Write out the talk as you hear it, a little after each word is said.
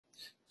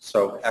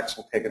So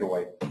Axel, take it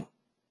away.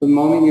 Good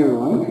morning,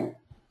 everyone.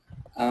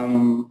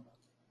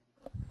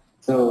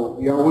 So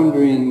you're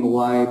wondering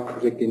why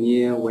Project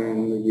Gungnir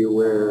when you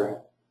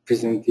were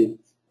presented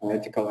an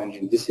ethical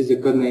engine. This is a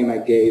code name I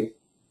gave,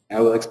 and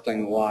I will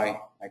explain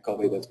why I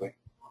called it that way.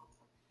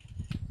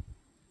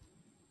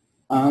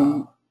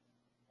 I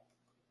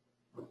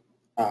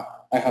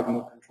have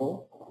no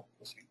control.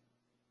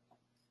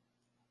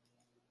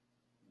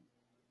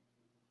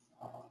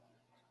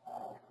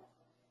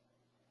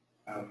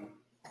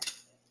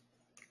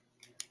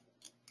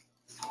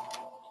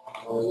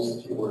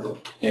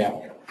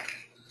 Yeah.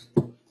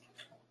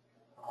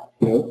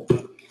 No.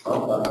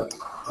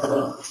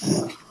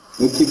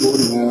 No keyboard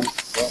now.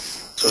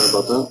 Sorry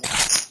about that.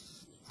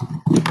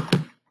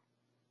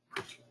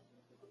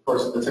 Of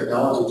course, the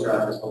technology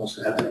track is supposed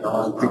to have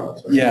technology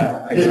problems. Right?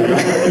 Yeah,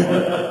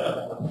 exactly.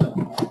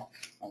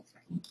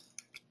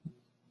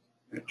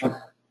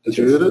 Did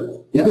you hit it?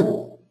 Yeah.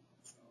 Let's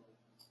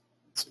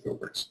see if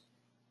it works.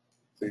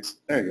 Please.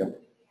 There you go.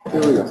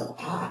 Here we go.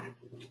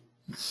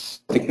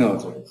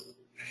 Technology.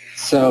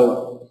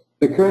 So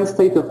the current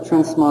state of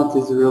tranSMART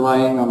is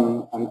relying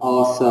on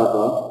our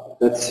server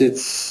that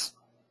sits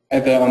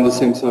either on the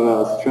same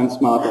server as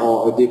tranSMART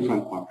or a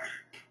different one.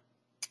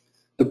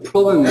 The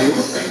problem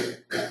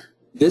is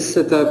this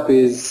setup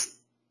is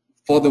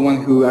for the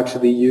one who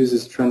actually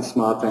uses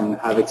tranSMART and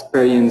have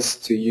experience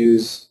to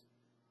use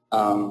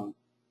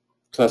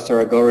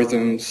cluster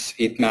algorithms,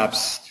 heat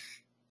maps.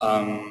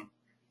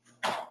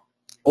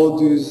 All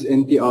those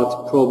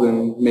NP-art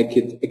problems make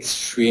it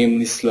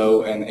extremely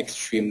slow and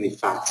extremely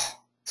fast.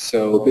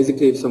 So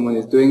basically, if someone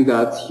is doing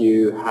that,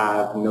 you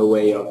have no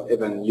way of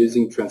even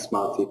using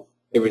tranSMART if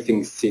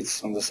everything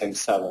sits on the same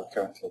server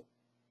currently.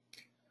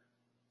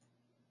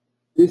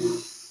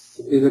 This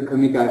is a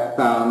comic I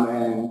found,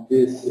 and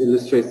this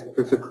illustrates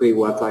perfectly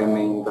what I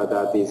mean by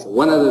that is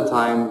one at a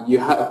time, you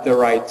have the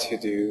right to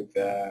do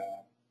the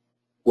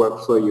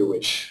workflow you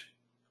wish.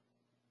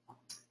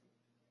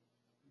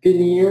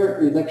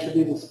 Gungnir is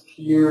actually the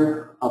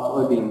spear of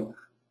Odin.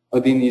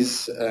 Odin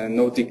is a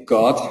Nordic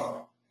god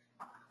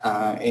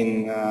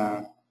in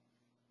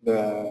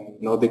the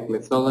Nordic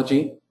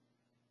mythology,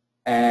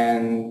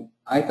 and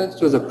I thought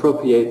it was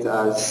appropriate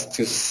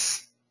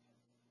as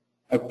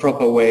a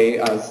proper way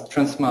as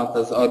tranSMART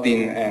as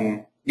Odin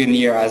and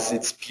Gungnir as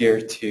its spear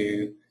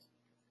to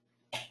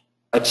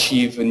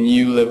achieve a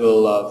new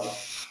level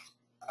of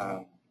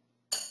how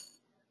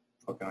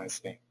can I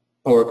say,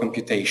 power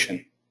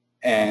computation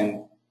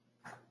and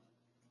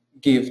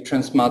give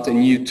tranSMART a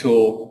new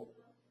tool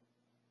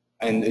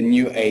and a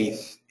new aid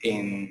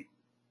in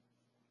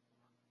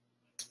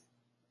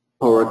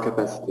power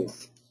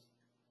capacities.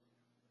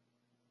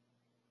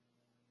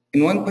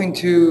 In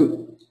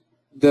 1.2,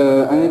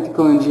 the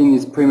analytical engine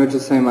is pretty much the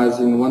same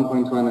as in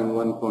 1.1 and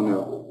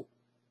 1.0.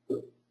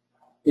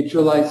 It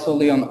relies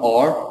solely on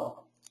R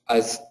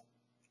as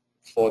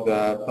for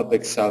the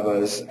public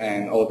servers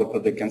and all the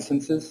public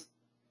instances.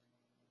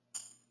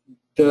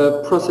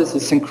 The process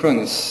is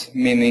synchronous,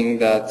 meaning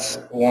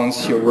that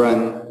once you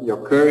run your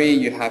query,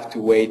 you have to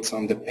wait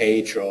on the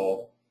page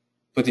or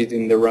put it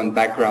in the run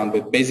background,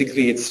 but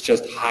basically it's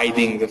just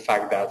hiding the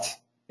fact that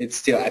it's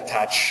still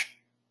attached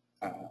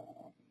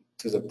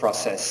to the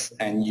process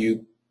and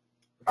you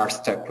are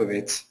stuck with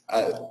it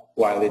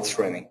while it's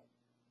running.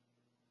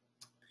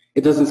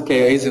 It doesn't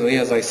scale easily,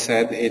 as I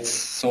said. It's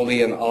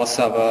solely an R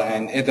server,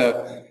 and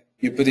either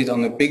you put it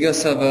on a bigger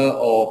server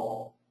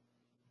or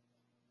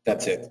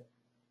that's it.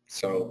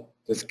 So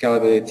the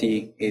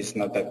scalability is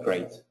not that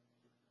great.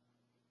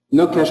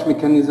 No cache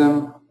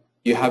mechanism.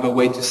 You have a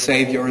way to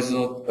save your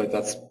result, but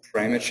that's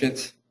pretty much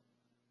it.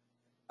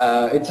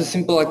 It's a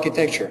simple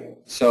architecture.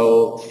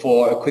 So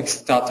for a quick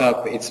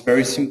startup, it's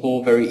very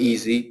simple, very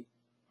easy,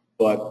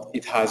 but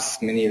it has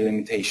many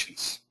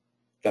limitations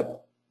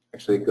that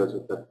actually goes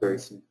with that very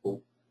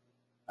simple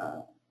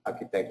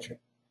architecture.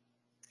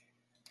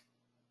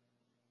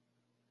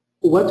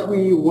 What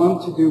we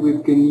want to do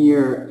with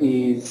Gungnir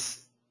is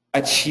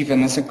achieve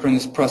an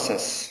asynchronous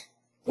process.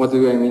 What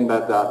do I mean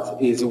by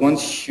that? Is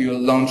once you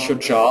launch your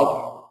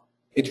job,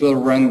 it will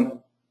run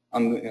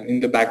in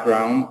the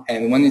background,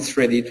 and when it's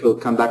ready, it will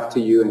come back to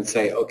you and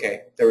say,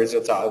 okay, the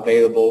results are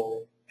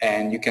available,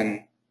 and you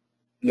can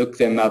look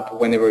them up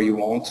whenever you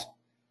want.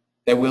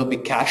 They will be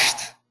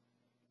cached.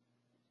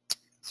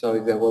 So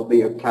there will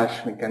be a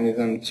cache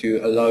mechanism to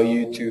allow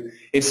you to,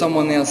 if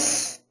someone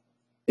else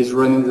is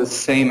running the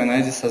same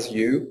analysis as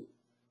you,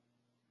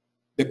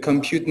 the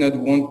compute node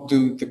won't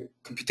do the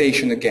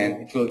computation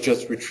again. It will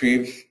just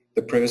retrieve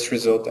the previous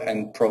result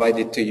and provide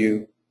it to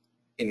you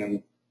in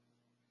a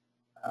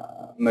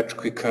much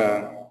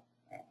quicker,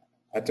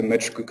 at a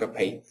much quicker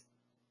pace.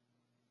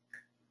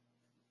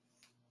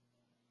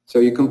 So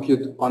you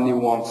compute only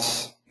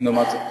once, no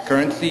matter.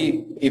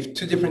 Currently, if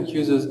two different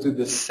users do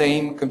the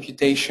same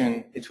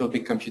computation, it will be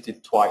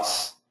computed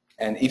twice.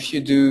 And if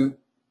you do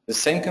the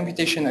same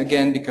computation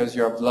again because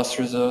you have lost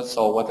results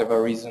or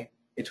whatever reason,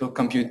 it will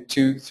compute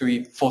 2,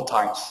 3, 4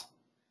 times.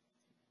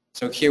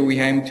 So here we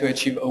aim to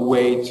achieve a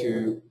way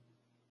to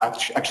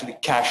actually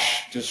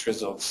cache those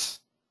results.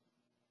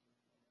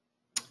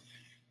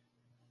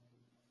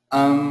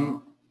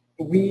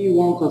 We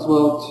want as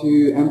well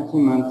to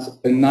implement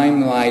a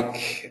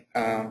KNIME-like,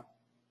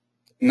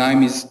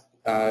 KNIME is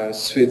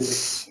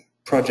Swiss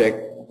project,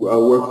 a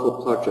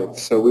workflow project.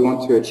 So we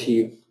want to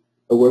achieve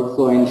a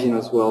workflow engine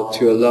as well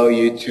to allow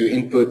you to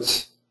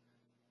input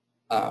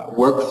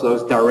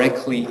workflows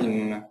directly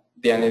in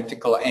the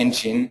analytical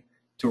engine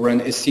to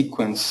run a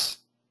sequence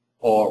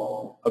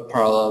or a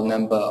parallel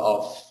number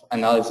of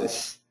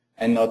analysis,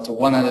 and not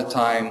one at a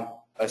time,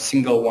 a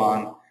single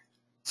one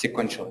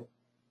sequentially.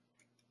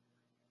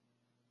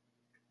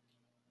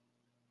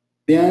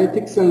 The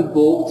analytics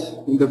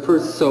involved in the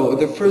first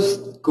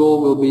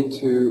goal will be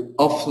to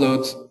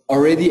offload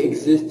already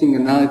existing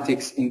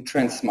analytics in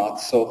tranSMART.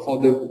 So for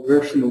the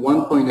version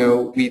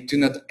 1.0, we do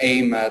not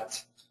aim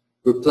at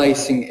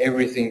replacing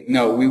everything.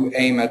 No, we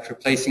aim at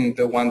replacing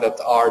the one that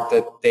are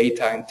the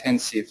data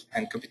intensive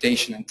and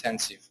computation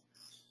intensive.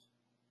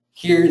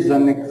 Here's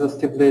an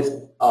exhaustive list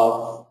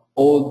of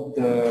all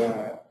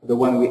the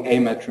one we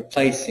aim at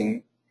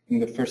replacing in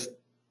the first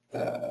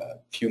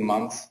few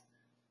months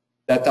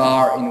that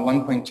are in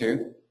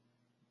 1.2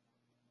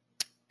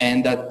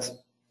 and that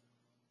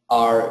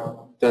are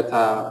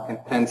data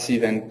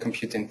intensive and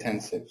compute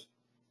intensive.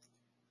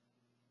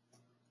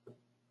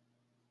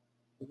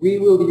 We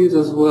will use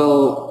as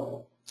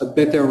well a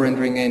better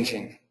rendering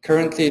engine.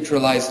 Currently it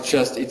relies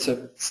it's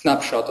a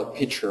snapshot, a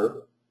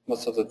picture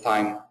most of the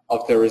time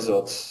of the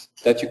results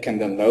that you can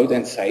download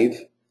and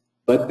save,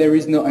 but there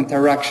is no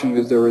interaction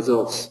with the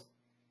results.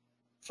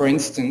 For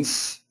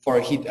instance, for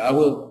a heat, I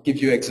will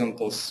give you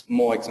examples,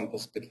 more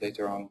examples a bit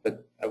later on,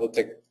 but I will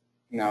take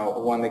now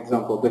one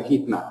example, the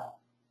heat map.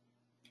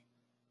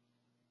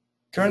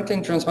 Currently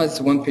in tranSMART it's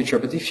one picture,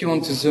 but if you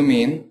want to zoom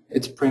in,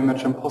 it's pretty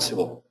much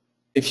impossible.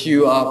 If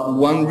you have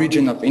one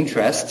region of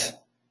interest,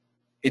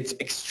 it's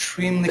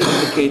extremely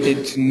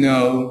complicated to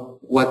know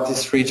what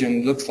this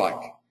region looks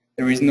like.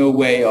 There is no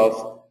way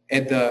of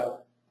either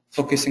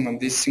focusing on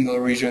this single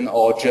region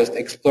or just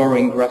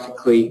exploring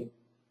graphically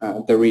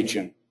the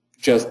region.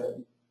 Just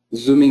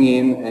zooming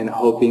in and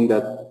hoping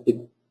that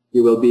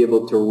you will be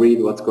able to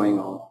read what's going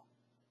on.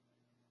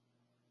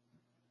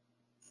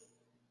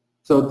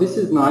 So this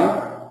is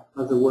KNIME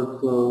as a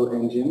workflow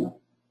engine.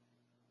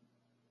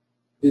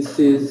 This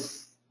is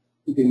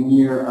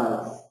Gungnir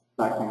as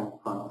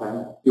backend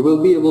frontend. You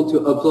will be able to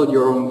upload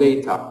your own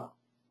data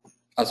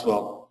as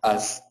well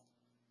as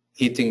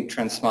hitting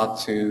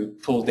tranSMART to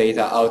pull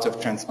data out of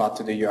tranSMART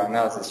to do your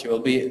analysis. You will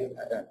be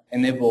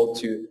enabled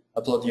to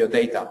upload your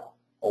data.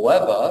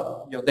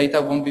 However, your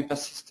data won't be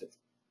persisted.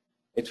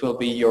 It will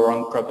be your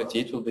own property.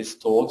 It will be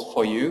stored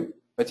for you,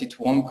 but it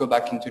won't go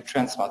back into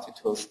tranSMART.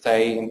 It will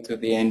stay into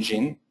the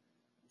engine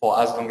for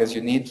as long as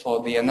you need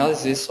for the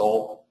analysis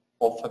or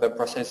for the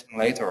processing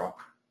later on.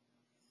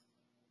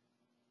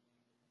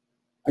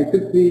 I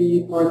took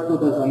the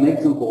PowerPoint as an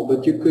example,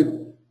 but you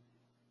could,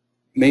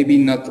 maybe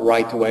not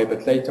right away,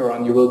 but later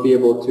on you will be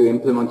able to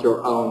implement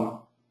your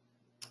own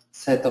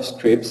set of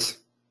scripts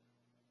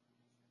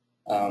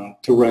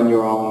to run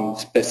your own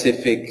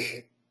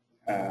specific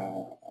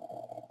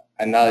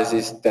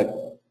analysis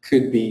that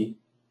could be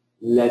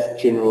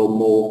less general,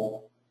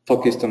 more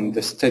focused on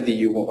the study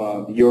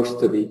your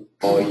study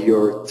or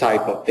your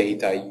type of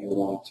data you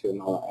want to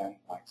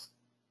analyze.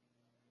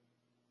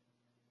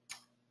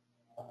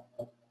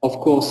 Of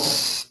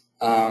course,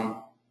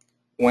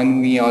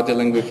 when we are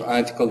dealing with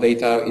analytical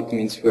data, it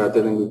means we are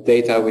dealing with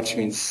data, which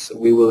means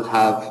we will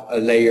have a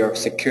layer of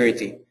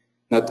security.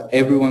 Not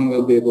everyone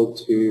will be able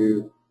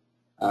to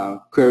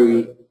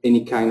query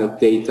any kind of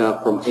data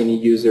from any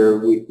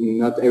user.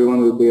 Not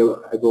everyone will be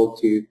able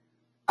to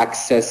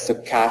access the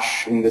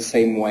cache in the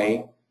same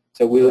way.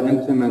 So we'll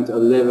implement a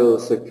level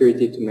of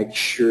security to make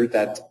sure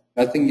that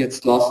nothing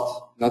gets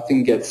lost,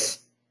 nothing gets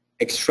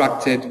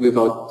extracted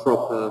without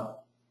proper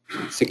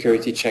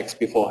security checks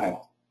beforehand.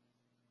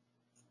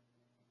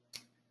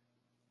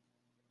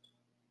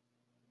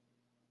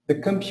 The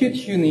compute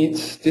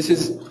unit, this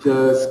is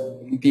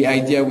the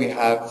idea we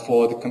have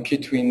for the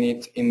compute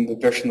unit in the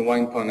version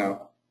 1.0.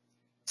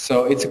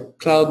 So it's a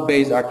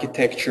cloud-based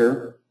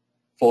architecture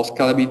for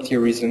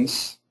scalability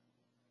reasons,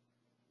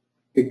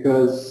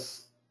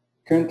 because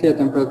currently at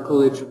Imperial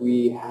College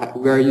we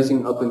are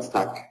using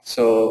OpenStack.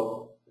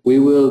 So we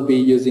will be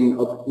using,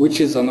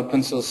 which is an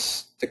open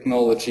source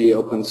technology,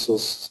 open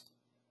source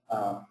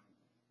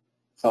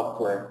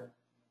software.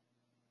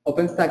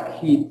 OpenStack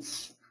Heat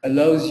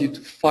allows you to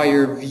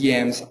fire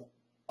VMs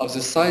of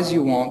the size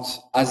you want,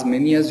 as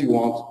many as you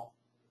want,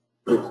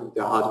 with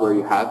the hardware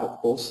you have, of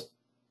course.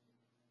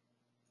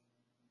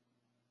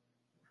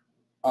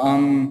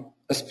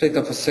 A split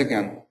of a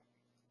second.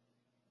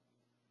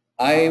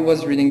 I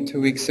was reading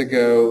 2 weeks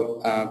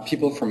ago,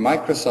 people from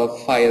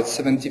Microsoft fired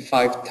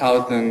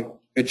 75,000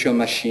 virtual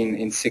machines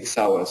in 6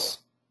 hours.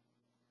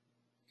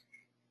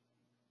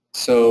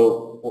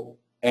 So,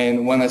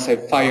 and when I say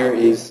fire,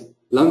 is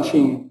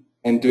launching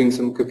and doing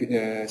some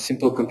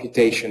simple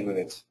computation with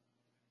it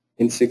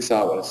in 6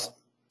 hours.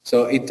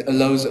 So it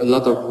allows a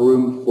lot of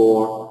room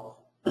for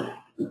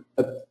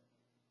a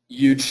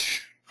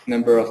huge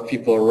number of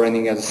people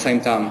running at the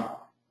same time,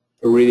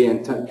 really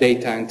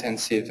data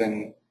intensive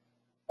and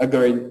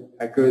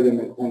algorithm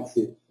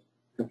intensive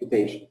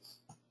computations.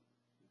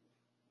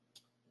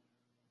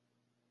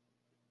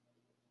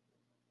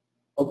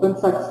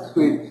 OpenStack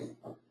Swift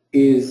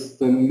is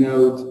the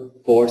node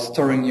for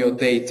storing your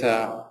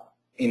data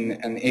in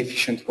an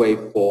efficient way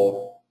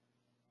for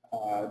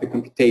the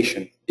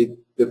computation. The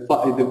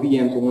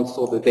VMs won't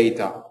store the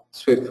data.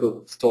 Swift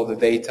will store the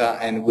data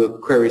and will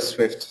query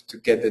Swift to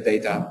get the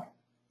data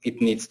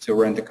it needs to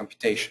run the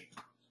computation.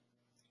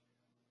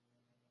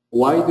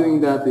 Why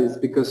doing that is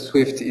because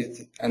Swift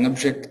is an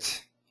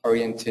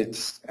object-oriented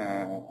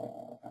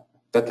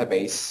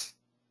database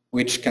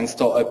which can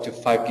store up to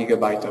 5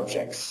 GB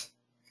objects.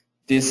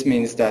 This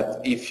means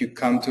that if you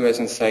come to us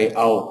and say,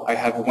 oh, I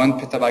have 1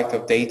 petabyte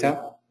of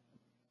data,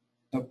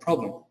 no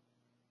problem.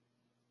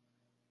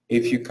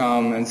 If you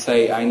come and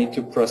say, I need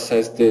to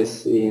process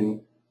this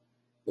in,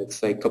 let's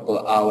say, a couple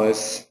of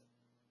hours,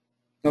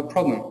 no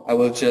problem. I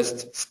will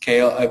just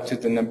scale up to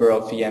the number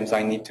of VMs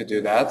I need to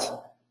do that,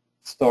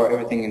 store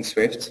everything in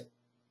Swift,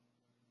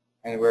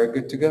 and we're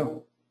good to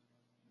go.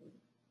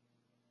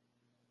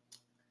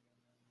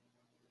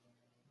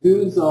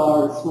 These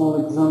are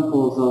small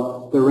examples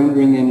of the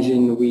rendering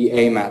engine we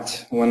aim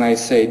at when I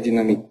say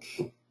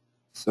dynamic.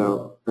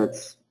 So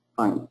that's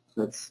fine.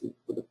 Let's see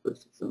for the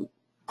first example.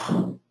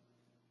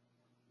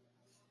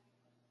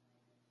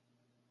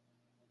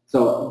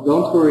 So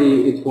don't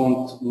worry, it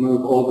won't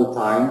move all the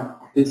time.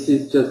 This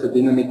is just a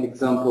dynamic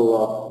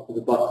example of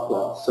the box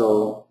plot.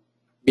 So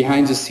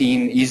behind the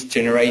scene is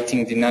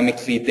generating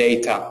dynamically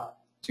data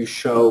to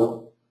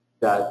show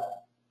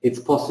that it's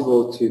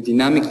possible to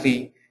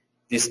dynamically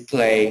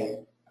display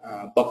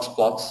box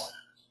plots.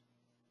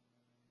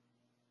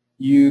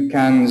 You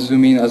can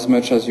zoom in as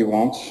much as you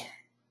want.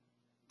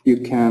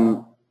 You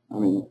can, I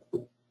mean,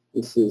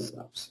 this is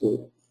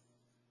absolute.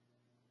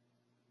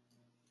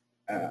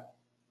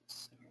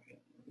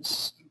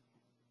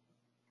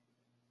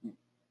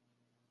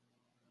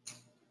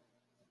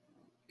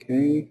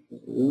 Okay.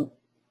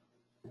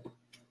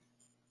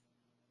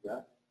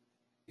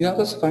 Yeah,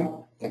 that's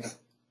fine. Thanks.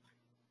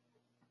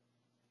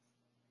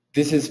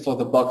 This is for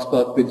the box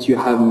plot, but you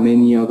have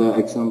many other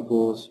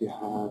examples. You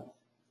have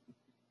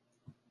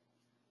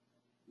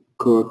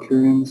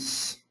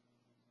co-occurrence.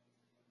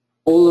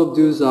 All of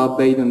those are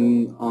based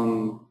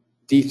on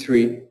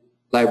D3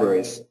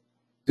 libraries.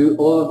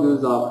 All of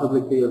those are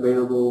publicly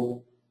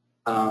available,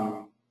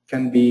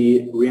 can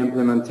be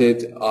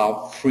re-implemented,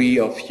 are free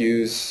of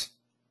use.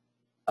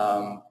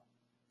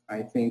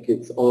 I think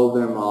it's all of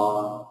them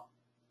are,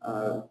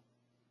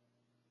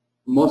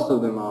 most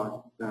of them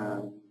are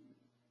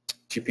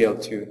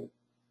GPL2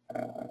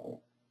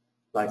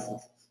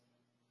 licenses.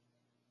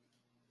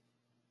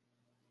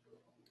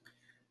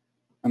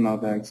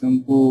 Another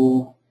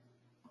example,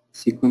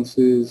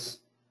 sequences.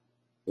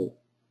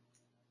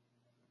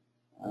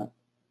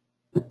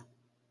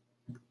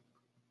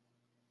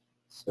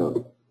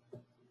 So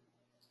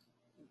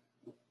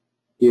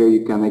here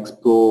you can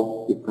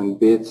explore different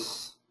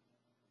bits.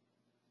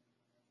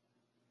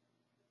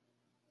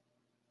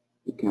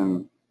 You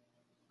can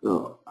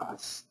go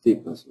as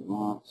deep as you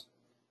want.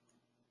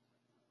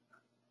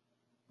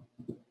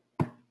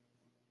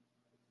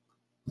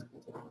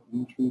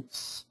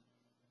 Matrix.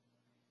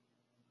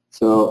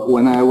 So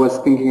when I was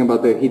thinking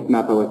about the heat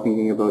map, I was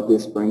thinking about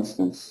this, for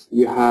instance.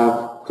 You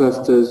have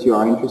clusters you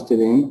are interested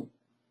in.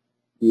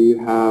 You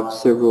have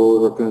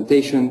several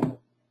representations,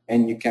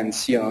 and you can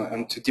see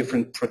onto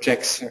different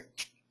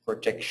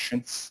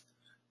projections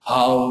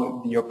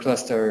how your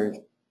cluster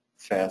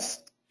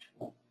fares.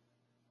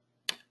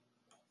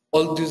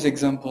 All those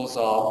examples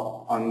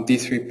are on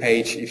D3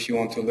 page if you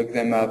want to look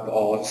them up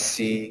or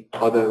see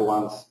other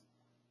ones,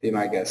 be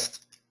my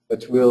guest.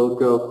 But we'll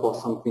go for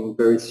something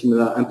very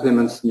similar,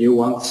 implements new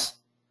ones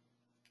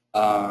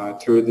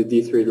through the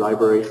D3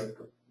 library.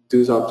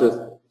 Those are just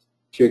a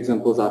few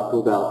examples I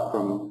pulled out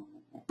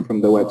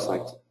from the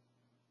website.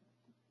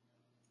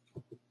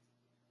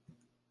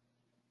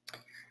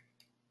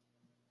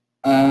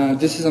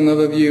 This is an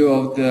overview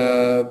of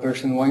the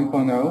version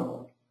 1.0.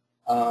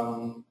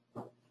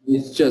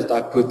 It's just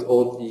I put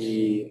all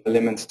the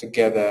elements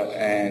together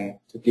and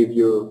to give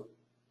you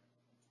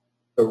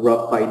a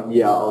rough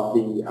idea of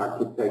the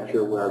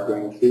architecture we are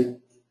going to.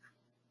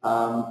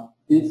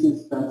 This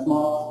is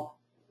tranSMART.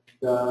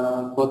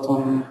 The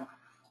bottom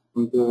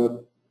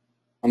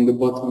on the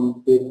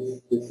bottom bit,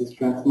 this is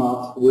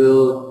tranSMART.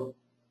 We'll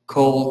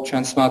call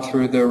tranSMART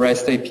through the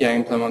REST API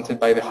implemented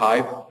by the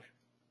Hive.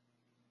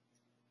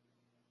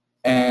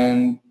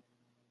 And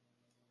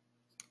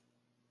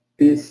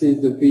this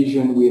is the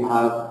vision we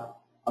have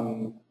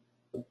on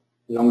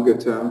longer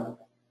term.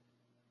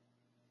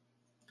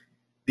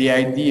 The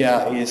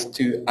idea is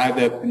to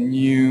add up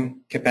new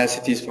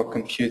capacities for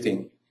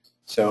computing.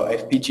 So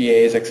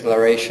FPGAs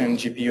acceleration,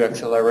 GPU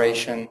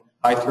acceleration,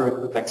 high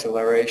throughput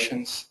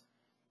accelerations.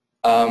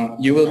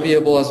 You will be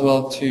able as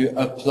well to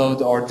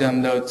upload or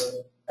download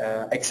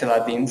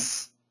XLR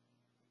DIMMs,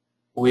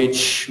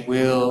 which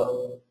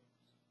will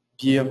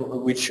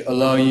which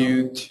allow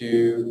you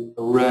to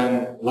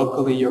run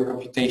locally your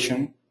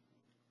computation.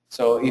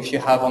 So if you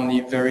have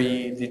only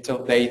very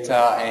little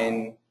data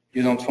and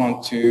you don't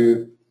want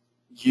to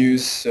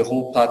use the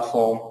whole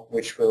platform,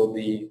 which will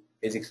be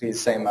basically the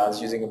same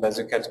as using a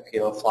bazooka to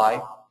kill a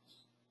fly,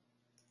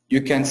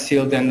 you can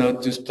still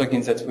download those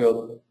plugins that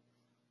will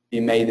be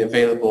made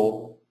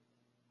available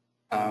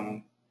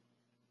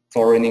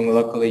for running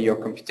locally your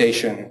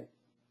computation.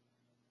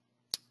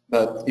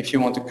 But if you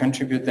want to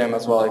contribute them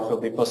as well, it will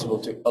be possible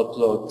to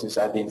upload those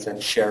add-ins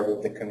and share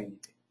with the community.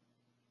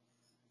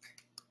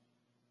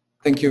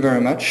 Thank you very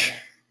much.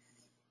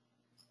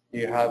 Do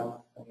you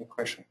have any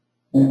question?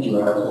 Thank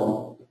you,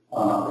 Axel. I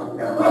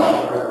have a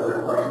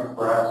question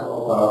for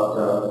Axel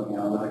about the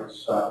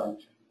analytics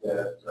engine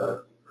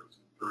that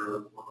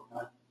through.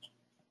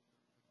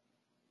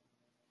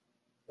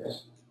 Yes.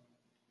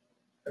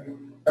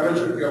 I'm not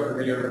sure if you're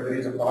familiar, but there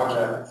is a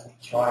project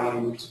trying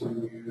to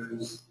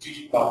use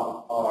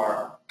ggplot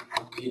R to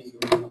feed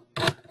through.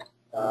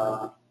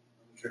 I'm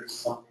sure it's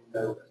something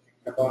that we're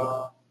thinking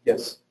about.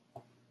 Yes.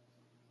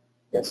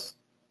 Yes,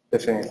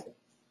 definitely.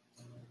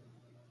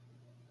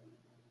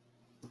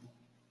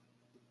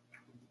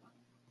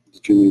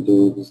 Did you need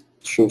to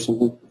show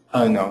something?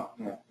 No,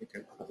 you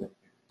can put it.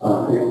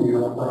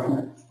 You have a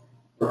question?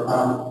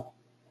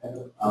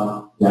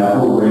 Yeah, I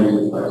will raise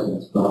the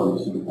questions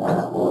probably to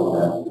Axel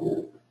that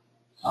here.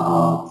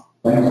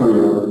 Thanks for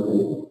your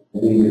presentation. I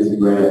think it's a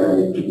great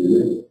idea to do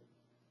it.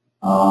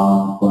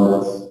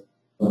 But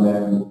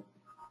when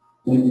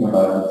thinking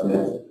about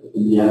it,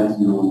 in the end,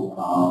 you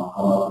come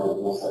up with a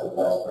whole set of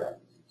best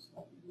practices.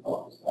 Like you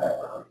help the staff,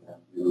 or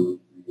you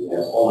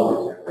has all of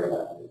these great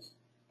ideas.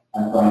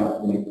 I'm trying to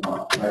think from a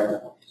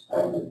practical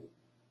perspective.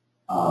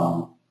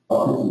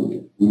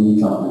 Obviously, we need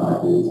something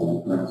like this in the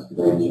current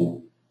situation.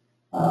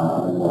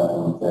 And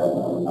that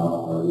definitely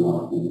not where we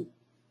want to be.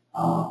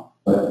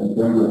 But in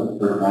terms of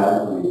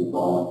pragmatically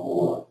going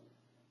forward,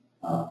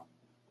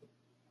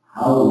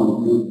 how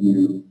would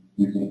you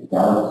using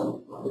Galaxy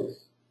for this?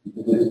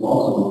 Because it's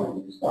also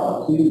going to use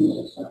Galaxy, which is a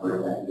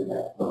separate entity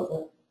that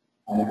project,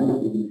 and it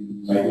would be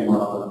maybe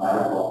more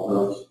pragmatical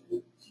approach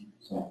to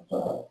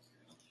the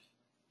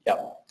Yeah.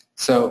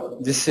 So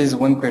this is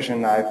one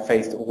question I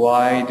faced.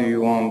 Why do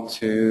you want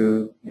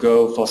to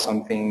go for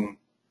something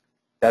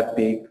that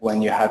big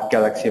when you have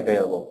Galaxy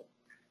available?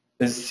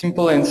 The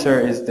simple answer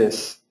is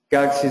this.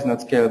 Galaxy is not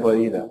scalable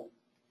either.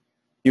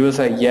 You will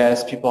say,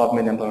 yes, people have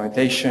made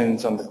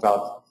implementations on the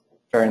cloud.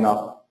 Fair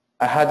enough.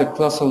 I had a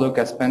closer look.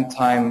 I spent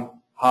time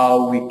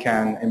how we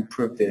can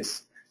improve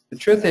this. The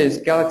truth is,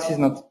 Galaxy is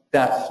not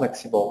that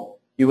flexible.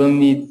 You will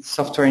need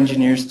software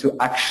engineers to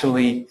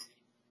actually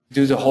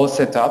do the whole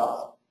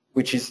setup,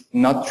 which is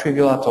not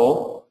trivial at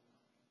all.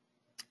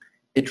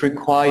 It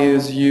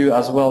requires you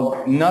as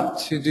well not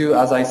to do,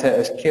 as I said,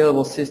 a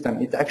scalable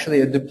system. It's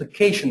actually a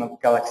duplication of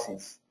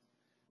Galaxies.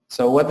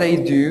 So what they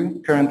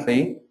do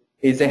currently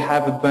is they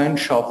have a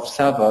bunch of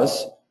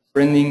servers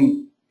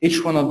running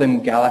each one of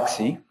them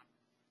Galaxy,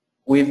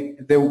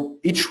 with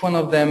each one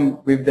of them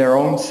with their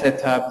own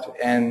setup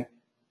and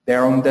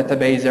their own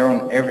database, their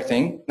own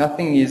everything.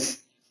 Nothing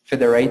is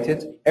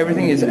federated.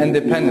 Everything is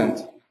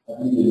independent.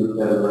 I think you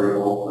looked at a very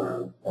old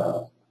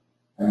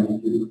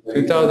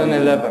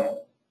 2011.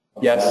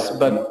 Yes,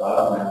 but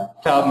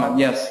Cloudman,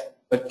 yes.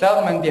 But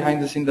Cloudman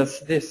behind the scenes does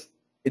this.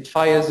 It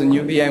fires a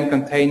new VM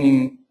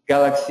containing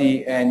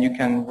Galaxy and you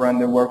can run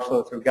the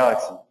workflow through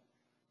Galaxy.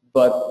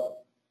 But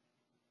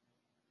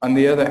on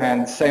the other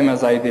hand, same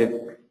as I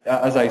did,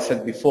 as I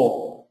said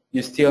before,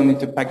 you still need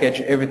to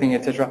package everything,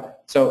 etc.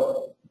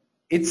 So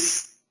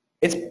it's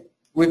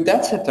with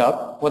that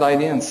setup, what I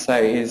didn't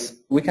say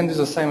is we can do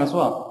the same as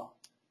well.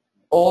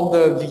 All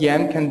the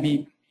VM can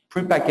be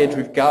prepackaged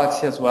with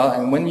Galaxy as well,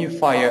 and when you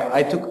fire,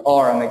 I took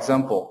R an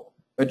example.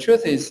 The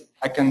truth is,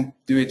 I can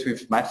do it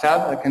with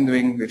MATLAB, I can do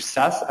it with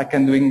SAS, I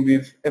can do it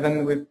with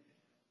even with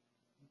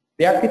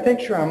the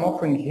architecture I'm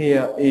offering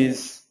here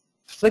is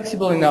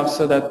flexible enough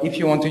so that if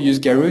you want to use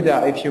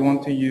Garuda, if you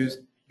want to use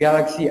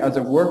Galaxy as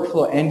a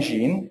workflow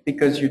engine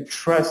because you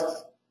trust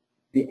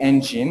the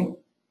engine,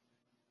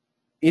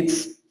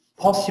 it's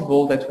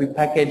possible that we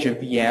package a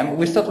VM.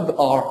 We start with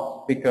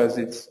R because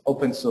it's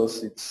open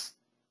source, it's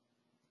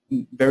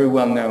very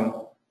well known.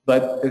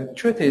 But the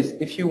truth is,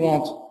 if you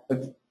want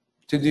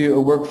to do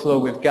a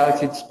workflow with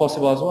Galaxy, it's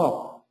possible as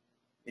well.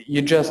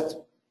 We just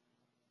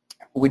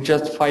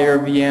fire a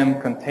VM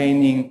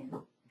containing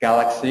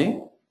Galaxy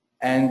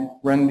and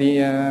run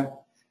the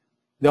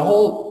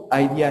whole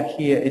idea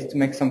here is to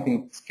make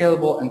something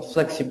scalable and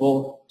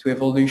flexible to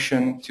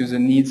evolution to the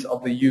needs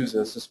of the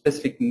users, the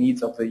specific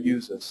needs of the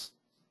users.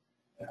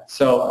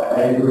 So,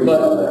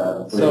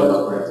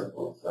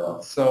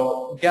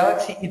 so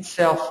Galaxy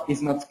itself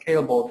is not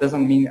scalable. It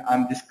doesn't mean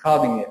I'm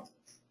discarding it.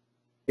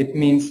 It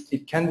means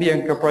it can be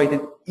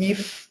incorporated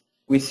if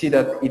we see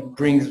that it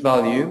brings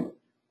value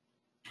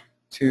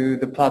to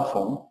the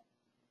platform.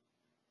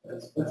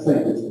 Let's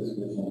take this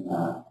discussion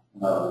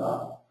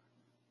another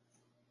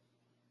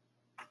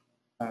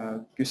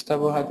time.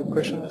 Gustavo had a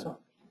question as well?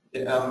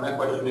 My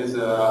question is,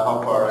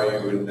 how far are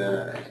you in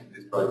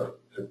this project?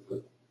 Is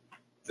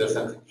there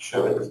something to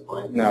show at this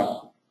point?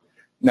 No.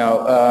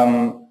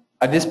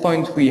 At this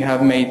point, we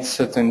have made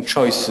certain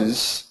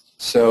choices.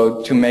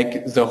 So to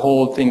make the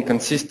whole thing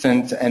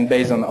consistent and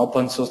based on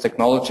open source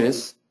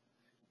technologies,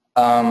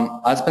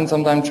 I spent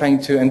some time trying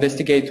to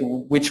investigate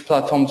which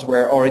platforms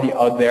were already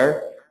out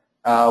there.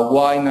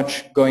 Why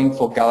not going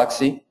for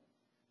Galaxy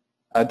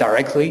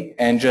directly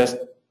and just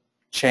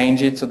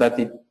change it so that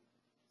it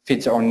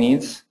fits our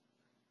needs?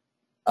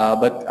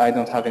 But I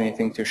don't have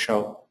anything to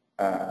show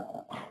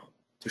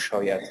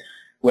yet.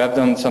 We have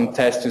done some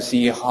tests to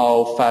see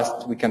how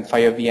fast we can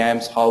fire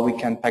VMs, how we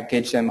can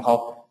package them,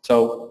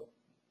 so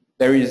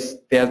there has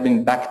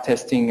been back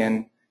testing,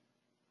 and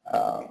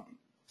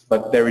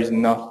but there is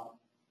no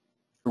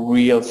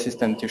real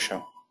system to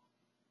show.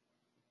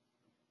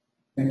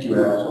 Thank you,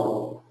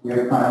 Axel. We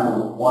have time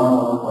for one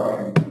more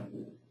question.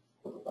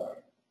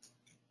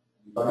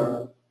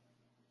 Anybody?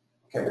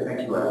 Okay,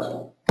 thank you,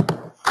 Axel.